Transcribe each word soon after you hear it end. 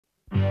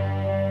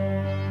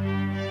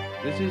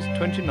This is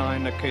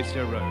 29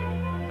 Acacia Road,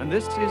 and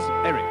this is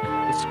Eric,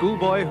 the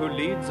schoolboy who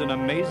leads an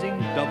amazing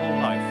double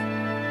life.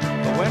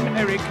 But when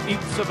Eric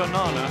eats a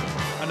banana,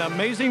 an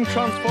amazing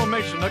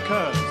transformation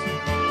occurs.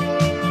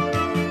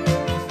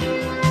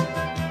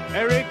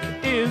 Eric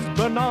is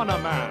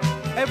Bananaman,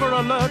 ever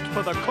alert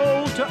for the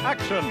call to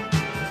action.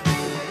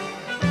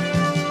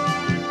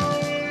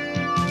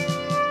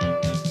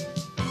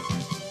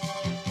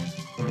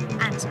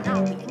 And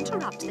now we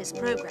interrupt this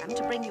program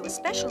to bring you a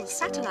special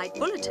satellite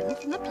bulletin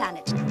from the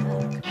planet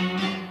Nerk.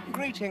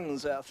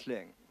 Greetings,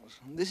 Earthlings.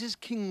 This is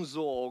King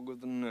Zorg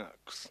of the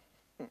Nerks.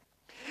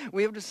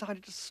 We have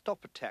decided to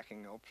stop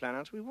attacking your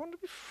planet. We want to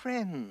be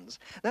friends.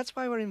 That's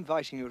why we're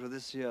inviting you to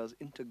this year's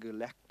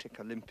Intergalactic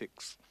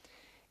Olympics.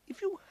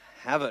 If you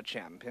have a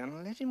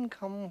champion, let him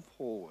come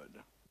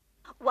forward.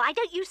 Why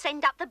don't you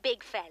send up the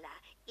big fella,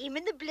 him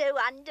in the blue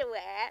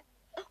underwear?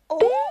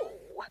 Oh!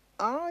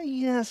 Ah,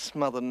 yes,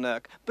 Mother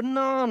Nerk.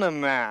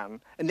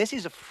 Bananaman. Unless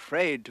he's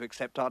afraid to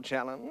accept our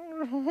challenge.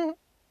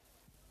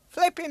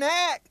 Flipping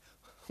heck!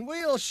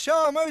 We'll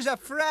show him who's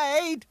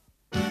afraid.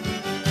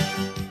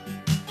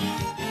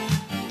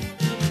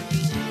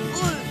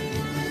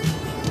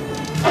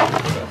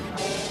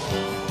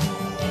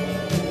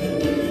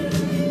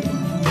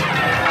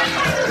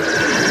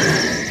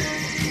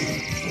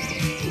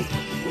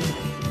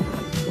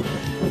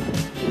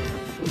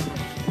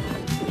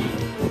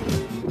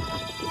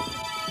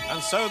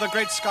 So the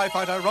great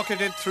skyfighter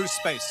rocketed through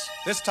space,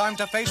 this time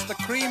to face the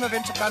cream of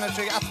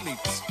interplanetary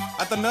athletes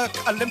at the Nerk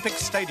Olympic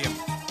Stadium.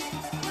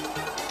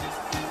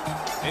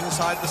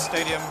 Inside the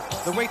stadium,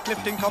 the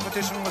weightlifting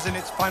competition was in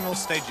its final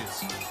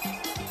stages.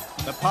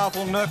 The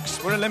powerful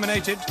Nerks were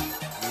eliminated,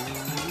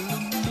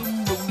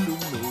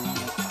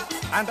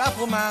 and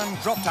Appleman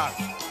dropped out.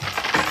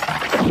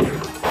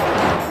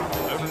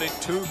 Only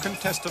 2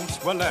 contestants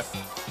were left.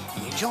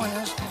 Will you join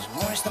us as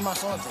Morris the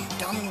Muscle of the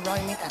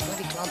Dunroming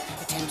Athletic Club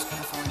attempts to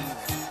find the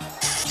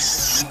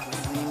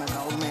winning a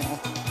gold medal?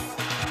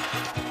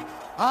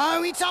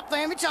 Oh, it's up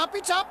there, it's up,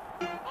 it's up!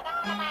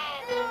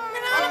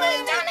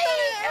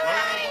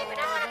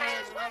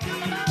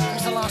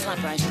 It's the last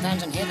lap race,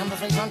 fans, and here come the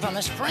 3 front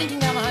runners sprinting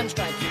down the home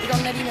straight. We've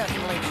got Neddy Nerk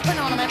in the lead,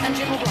 Bananaman and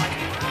General Blight.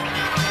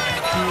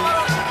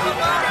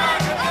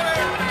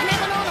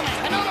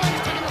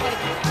 Bananaman's taking the lead.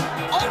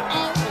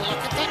 Oh,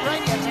 look at that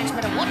radio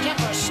transmitter. Watch out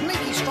for a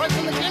sneaky stroke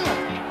from the General.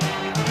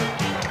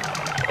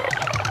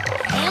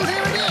 And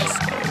there it is.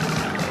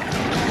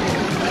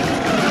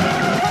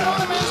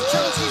 Bananaman's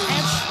chances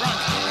have shrunk.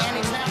 And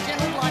it's now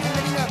General Blight and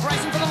Neddy Nerk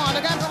racing for the line.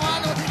 They're going for the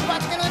line.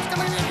 It's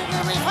going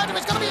to be a photo.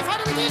 It's going to be a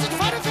photo. It is. It's a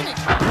photo finish.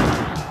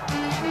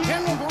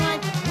 General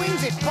Blight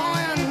wins it by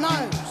a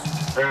nose.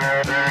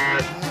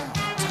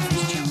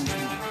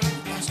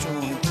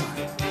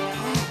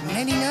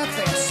 Neddy Nerk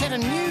there set a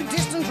new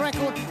distance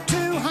record,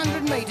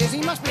 200 metres.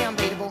 He must be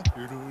unbeatable.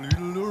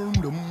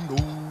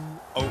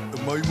 Out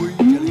of my way,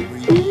 Jelly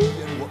Green,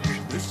 and watch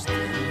this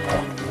thing.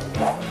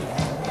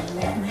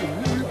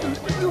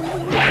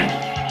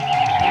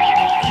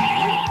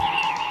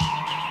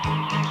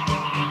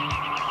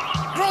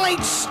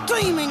 Great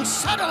steaming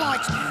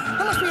satellites.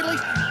 There must be at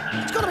least,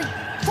 it's got to be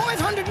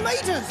 500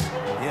 metres.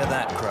 Hear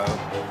that, Crow?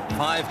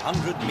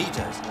 500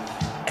 metres.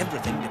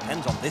 Everything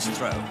depends on this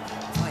throw.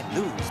 If I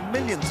lose,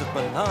 millions of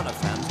banana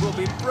fans will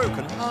be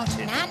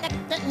broken-hearted.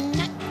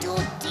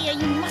 Oh dear,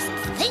 you mustn't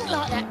think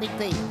like that, Big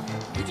B.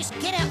 You just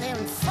get out there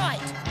and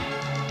fight.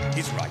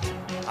 He's right.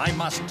 I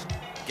must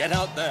get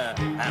out there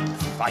and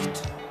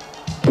fight.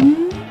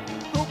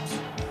 Oops.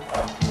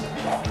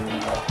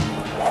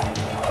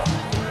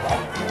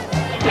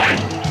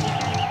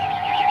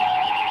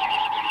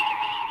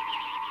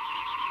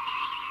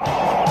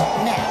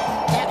 Now,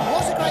 that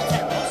was a great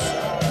throw, boss.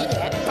 Give it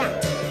that, but,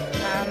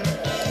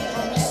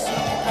 promise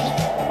not to panic.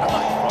 I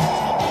promise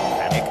not to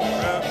panic,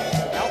 Crow.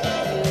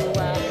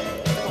 You,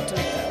 forgot to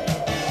let go.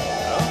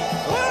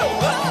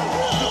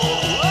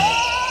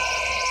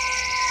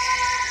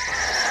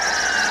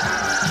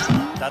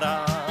 Ta-da!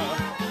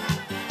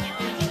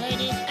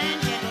 Ladies and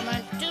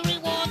gentlemen, to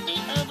reward the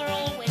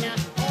overall winner,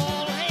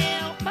 all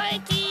hail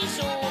Mikey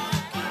Zorg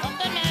of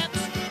the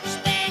Nerks,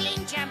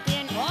 spelling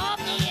champion of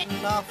the...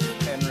 Enough,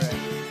 Henry.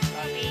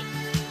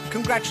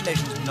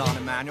 Congratulations,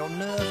 Bananaman. Your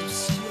nerves of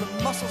steel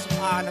and muscles of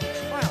iron have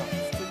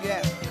triumphed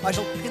again. I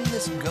shall pin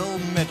this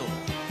gold medal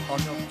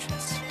on your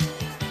chest.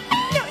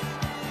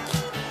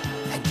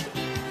 Thank you.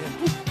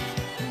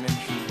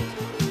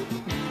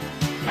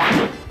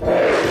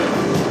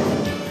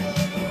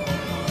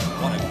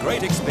 What a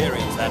great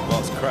experience that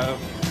was, Crow.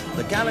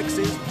 The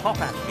galaxy's top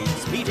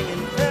athletes meeting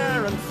in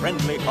fair and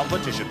friendly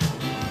competition.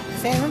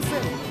 Fair and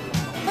friendly.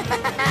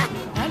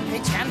 And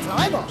pigs can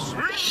fly, boss.